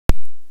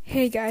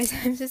Hey guys,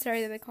 I'm so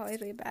sorry that the quality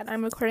is really bad.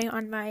 I'm recording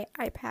on my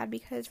iPad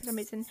because for some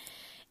reason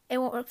it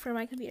won't work for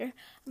my computer.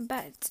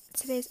 But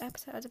today's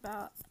episode is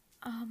about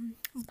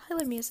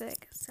Bollywood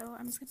music. So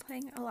I'm just gonna be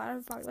playing a lot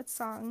of Bollywood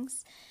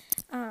songs.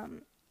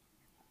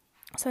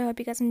 So I hope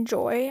you guys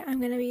enjoy. I'm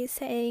gonna be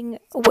saying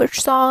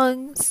which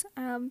songs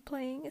I'm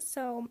playing.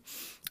 So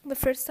the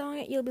first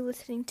song you'll be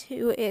listening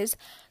to is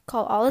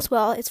called All Is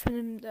Well. It's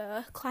from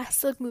the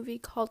classic movie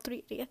called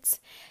Three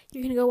Idiots.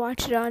 You can go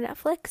watch it on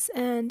Netflix,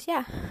 and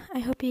yeah, I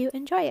hope you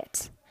enjoy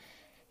it.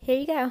 Here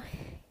you go.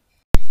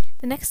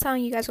 The next song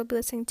you guys will be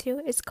listening to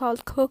is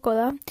called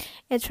Coca-Cola.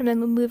 It's from the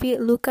movie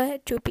Luca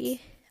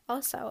Chupi,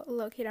 also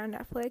located on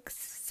Netflix.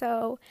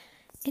 So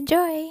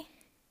enjoy.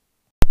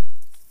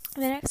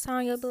 The next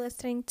song you'll be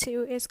listening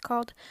to is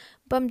called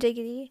Bum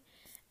Diggity.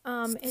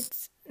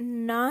 It's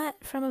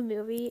not from a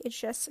movie, it's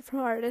just from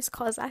an artist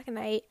called Zach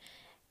Knight.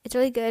 It's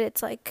really good,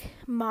 it's like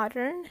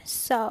modern,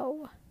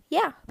 so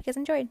yeah, hope you guys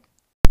enjoyed.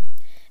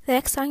 The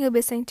next song you'll be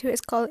listening to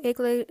is called Ek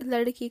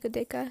Ladki Ko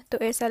Dekha To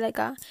Aisa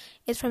Laga.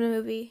 It's from the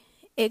movie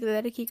Ek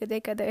Ladki Ko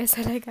Dekha To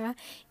Aisa Laga.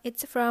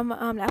 It's from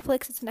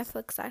Netflix. It's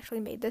Netflix actually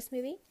made this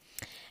movie,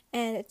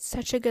 and it's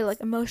such a good like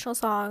emotional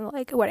song,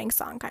 like a wedding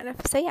song kind of.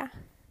 So yeah,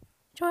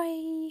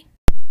 enjoy.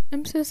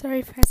 I'm so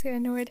sorry if I get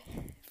annoyed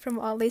from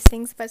all these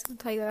things, but I'm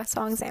tell you the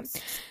song's name.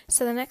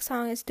 So the next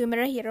song is Tu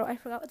Mera Hero. I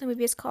forgot what the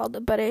movie is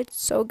called, but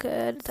it's so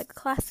good. It's like a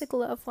classic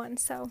love one.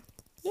 So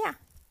yeah,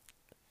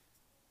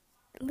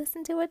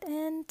 listen to it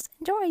and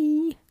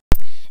enjoy.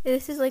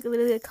 This is like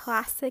literally a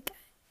classic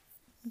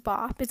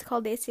bop. It's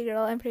called Desi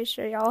Girl. I'm pretty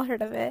sure y'all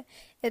heard of it.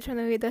 It's from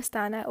the movie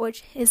Dostana,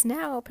 which is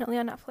now apparently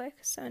on Netflix.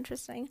 So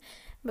interesting.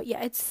 But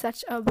yeah, it's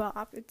such a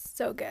bop. It's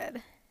so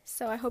good.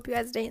 So I hope you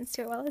guys dance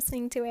to it while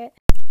listening to it.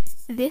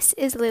 This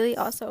is literally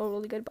also a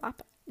really good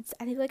bop.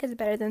 I think like it's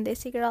better than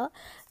Desi Girl.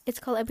 It's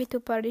called Abhi Tu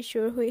Party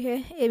Shuru Hui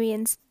Hai. It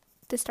means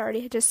the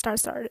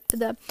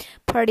the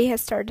party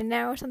has started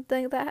now or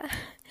something like that.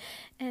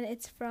 And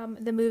it's from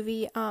the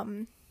movie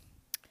Khub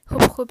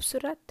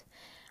Khubsurat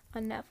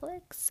on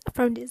Netflix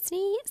from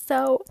Disney.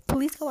 So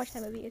please go watch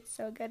that movie. It's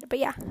so good. But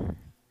yeah,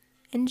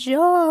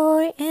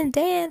 enjoy and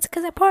dance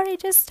because the party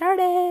just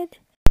started.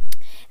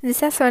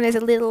 This next one is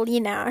a little,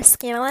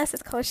 scandalous.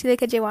 It's called Sheila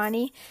Ka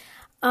Jawani.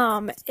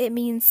 It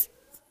means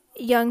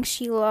young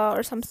Sheila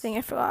or something,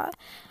 I forgot.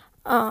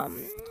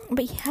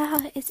 But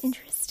yeah, it's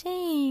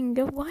interesting.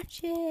 Go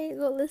watch it.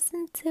 Go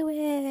listen to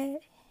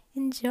it.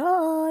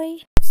 Enjoy.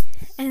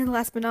 And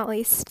last but not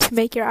least, to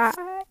make your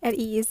eye at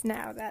ease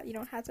now that you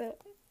don't have to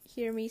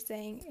hear me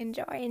saying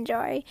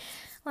enjoy.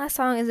 Last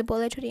song is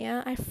Bole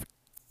Churiyan. I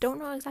don't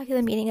know exactly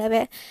the meaning of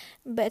it,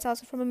 but it's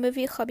also from a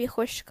movie Kabhi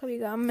Khush Kabhi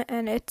Gum,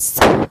 and it's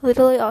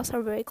literally also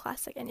a very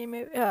classic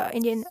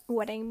Indian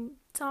wedding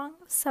song.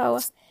 So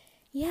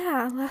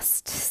yeah,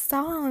 last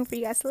song for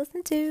you guys to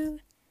listen to.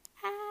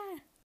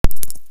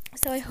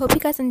 So I hope you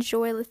guys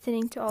enjoy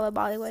listening to all the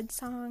Bollywood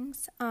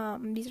songs.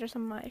 These are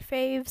some of my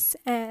faves,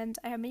 and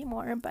I have many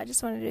more, but I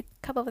just wanted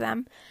a couple of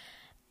them.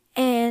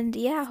 And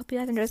yeah, I hope you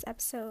guys enjoy this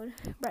episode.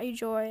 Brought you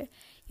joy,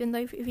 even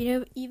though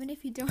even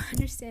if you don't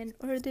understand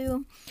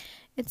Urdu,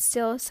 it's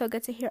still so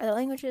good to hear other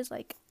languages,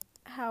 like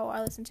how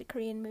I listen to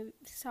Korean movie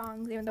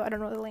songs, even though I don't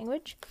know the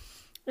language.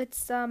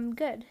 It's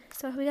good.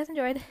 So I hope you guys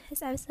enjoyed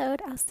this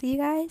episode. I'll see you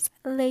guys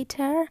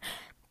later.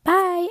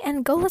 Bye,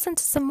 and go listen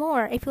to some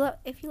more. If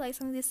you like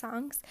some of these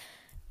songs,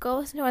 go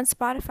listen to it on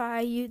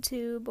Spotify,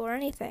 YouTube, or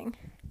anything.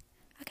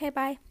 Okay,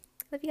 bye.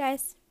 Love you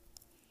guys.